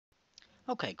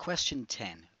Okay, question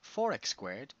 10. 4x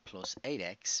squared plus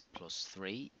 8x plus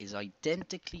 3 is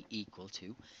identically equal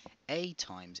to a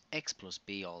times x plus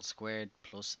b all squared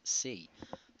plus c.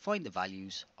 Find the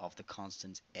values of the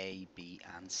constants a, b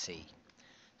and c.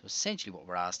 So essentially what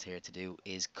we're asked here to do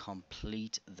is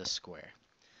complete the square.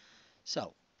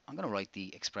 So I'm going to write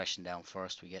the expression down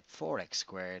first. We get 4x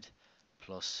squared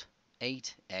plus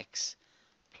 8x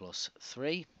plus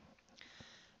 3.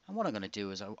 And what I'm going to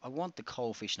do is I want the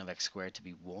coefficient of x squared to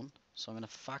be 1. So I'm going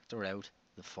to factor out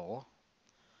the 4.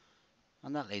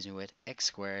 And that leaves me with x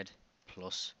squared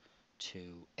plus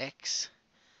 2x.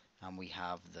 And we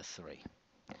have the 3.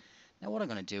 Now what I'm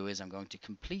going to do is I'm going to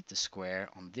complete the square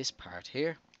on this part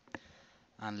here.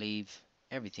 And leave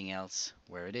everything else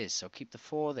where it is. So keep the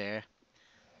 4 there.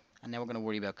 And now we're going to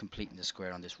worry about completing the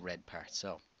square on this red part.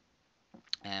 So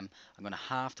I'm going to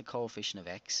halve the coefficient of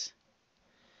x.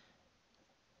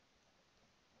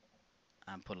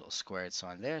 And put a little squared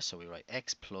sign there. So we write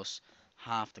x plus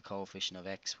half the coefficient of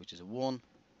x, which is a 1.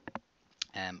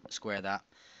 Square that.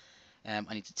 I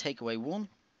need to take away 1.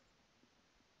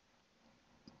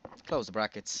 Close the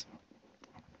brackets.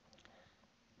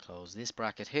 Close this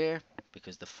bracket here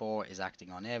because the 4 is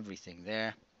acting on everything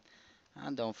there.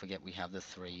 And don't forget we have the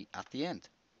 3 at the end.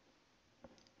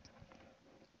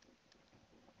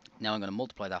 Now I'm going to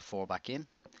multiply that 4 back in.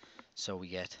 So we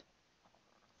get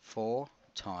 4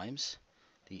 times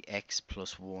the x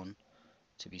plus 1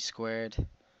 to be squared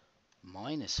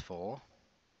minus 4.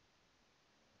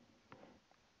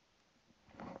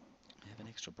 I have an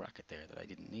extra bracket there that I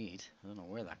didn't need. I don't know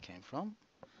where that came from.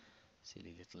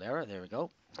 Silly little error. There we go.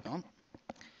 It's gone.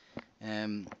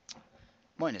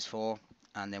 Minus 4.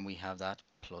 And then we have that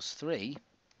plus 3.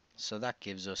 So that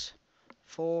gives us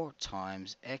 4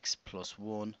 times x plus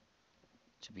 1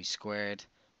 to be squared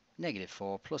negative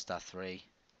 4 plus that 3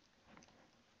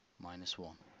 minus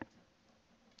 1.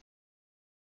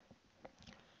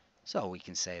 So we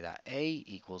can say that a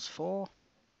equals 4,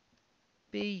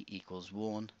 b equals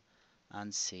 1,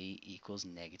 and c equals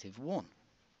negative 1.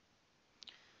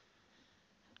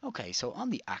 Okay, so on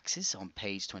the axis on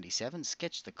page 27,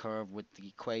 sketch the curve with the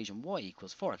equation y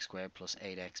equals 4x squared plus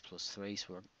 8x plus 3.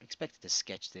 So we're expected to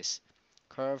sketch this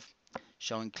curve,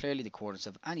 showing clearly the coordinates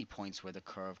of any points where the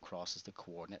curve crosses the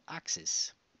coordinate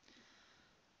axis.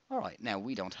 Alright, now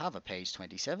we don't have a page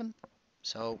 27,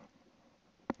 so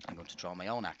I'm going to draw my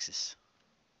own axis.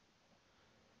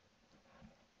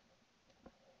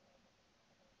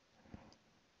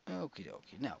 Okie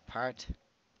dokie. Now, part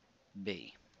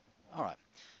B. Alright,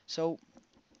 so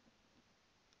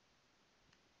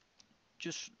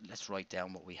just let's write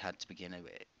down what we had to begin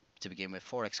with.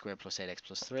 4x squared plus 8x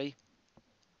plus 3.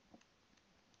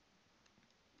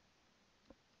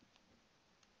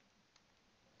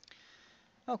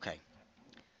 Okay,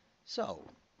 so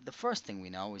the first thing we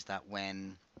know is that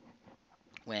when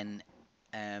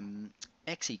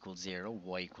x equals 0,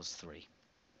 y equals 3.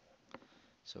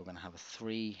 So we're going to have a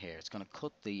 3 here. It's going to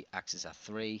cut the axis at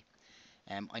 3.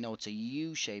 I know it's a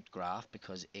U-shaped graph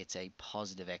because it's a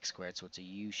positive x squared, so it's a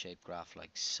U-shaped graph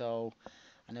like so.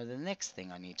 And now the next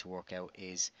thing I need to work out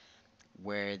is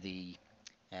where the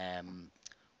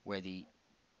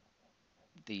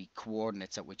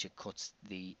coordinates at which it cuts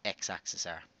the x-axis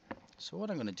are. So what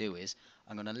I'm going to do is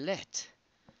I'm going to let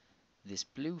this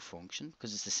blue function,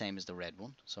 because it's the same as the red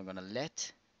one, so I'm going to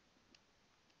let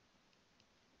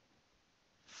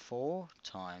 4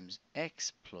 times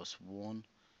x plus 1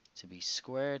 to be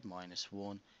squared minus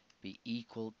 1 be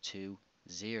equal to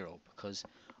 0, because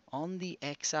on the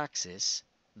x-axis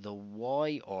the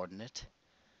y-ordinate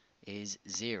is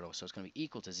 0, so it's going to be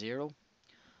equal to 0.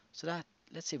 So that,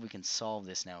 let's see if we can solve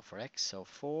this now for x. So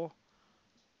 4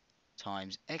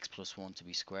 times x plus 1 to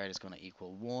be squared is going to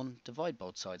equal 1. Divide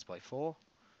both sides by 4.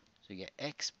 So you get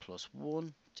x plus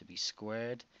 1 to be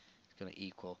squared is going to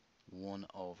equal 1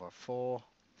 over 4.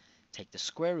 Take the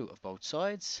square root of both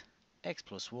sides. X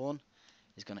plus 1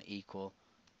 is going to equal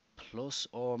plus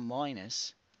or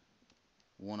minus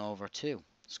 1 over 2.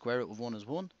 Square root of 1 is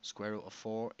 1. Square root of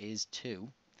 4 is 2.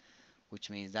 Which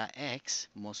means that x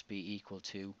must be equal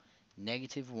to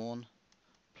negative 1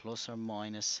 plus or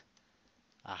minus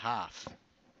a half.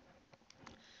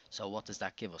 So what does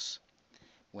that give us?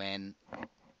 When,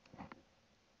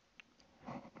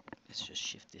 let's just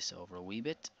shift this over a wee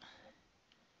bit.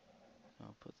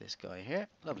 I'll put this guy here.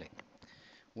 Lovely.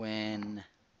 When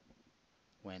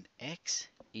x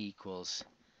equals,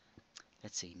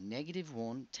 let's see, negative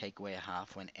 1, take away a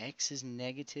half. When x is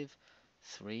negative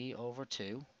 3 over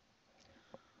 2,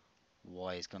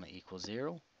 y is going to equal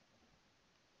 0.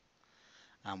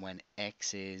 And when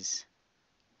x is,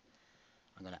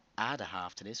 I'm going to add a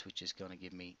half to this, which is going to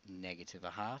give me negative a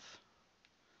half.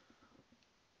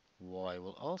 Y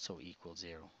will also equal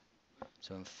 0.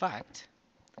 So in fact,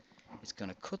 it's going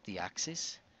to cut the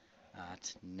axis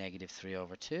at negative 3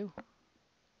 over 2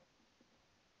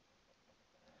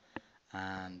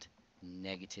 and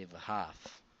negative a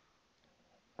half.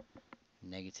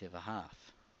 Negative a half.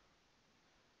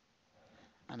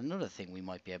 And another thing we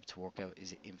might be able to work out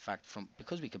is, in fact,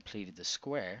 because we completed the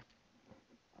square,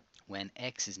 when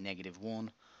x is negative 1,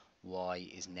 y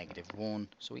is negative 1.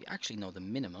 So we actually know the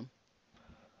minimum,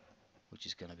 which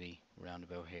is going to be round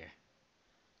about here.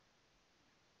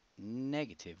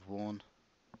 Negative 1,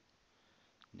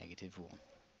 negative 1.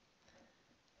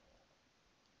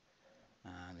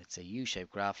 And it's a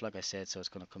U-shaped graph, like I said, so it's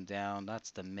going to come down.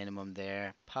 That's the minimum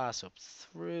there. Pass up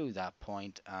through that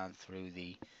point and through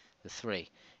the 3.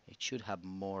 It should have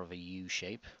more of a U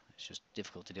shape. It's just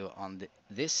difficult to do it on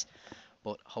this,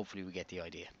 but hopefully we get the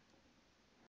idea.